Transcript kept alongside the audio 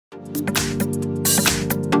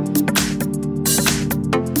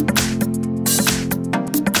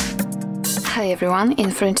everyone, in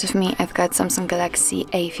front of me I've got Samsung Galaxy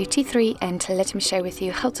A53 and let me share with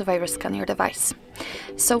you how to virus scan your device.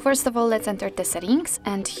 So first of all, let's enter the settings,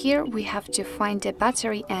 and here we have to find the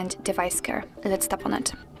battery and device care. Let's tap on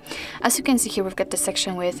it. As you can see here, we've got the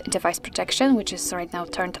section with device protection, which is right now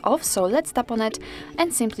turned off, so let's tap on it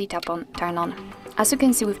and simply tap on turn on. As you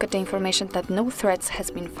can see, we've got the information that no threats has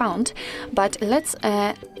been found, but let's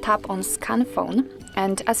tap on scan phone.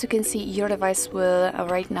 And as you can see, your device will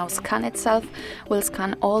right now scan itself, will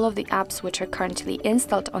scan all of the apps which are currently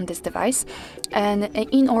installed on this device, and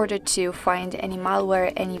in order to find any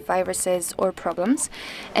malware, any viruses or problems.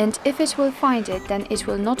 And if it will find it, then it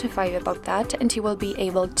will notify you about that, and you will be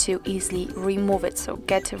able to easily remove it, so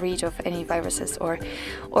get rid of any viruses or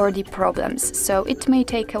the problems. So it may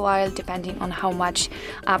take a while depending on how much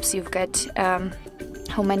apps you've got,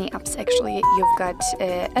 how many apps actually you've got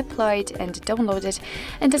applied and downloaded.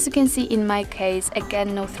 And as you can see, in my case,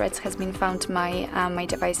 again, no threats has been found. My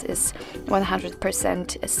device is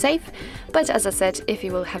 100% safe, but as I said, if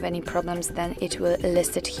you will have any problems, then it will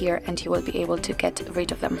list it here and you will be able to get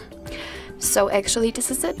rid of them. So actually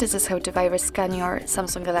this is it. This is how to virus scan your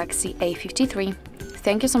Samsung Galaxy A53.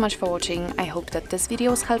 Thank you so much for watching. I hope that this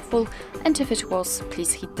video was helpful, and if it was,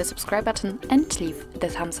 please hit the subscribe button and leave the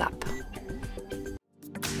thumbs up.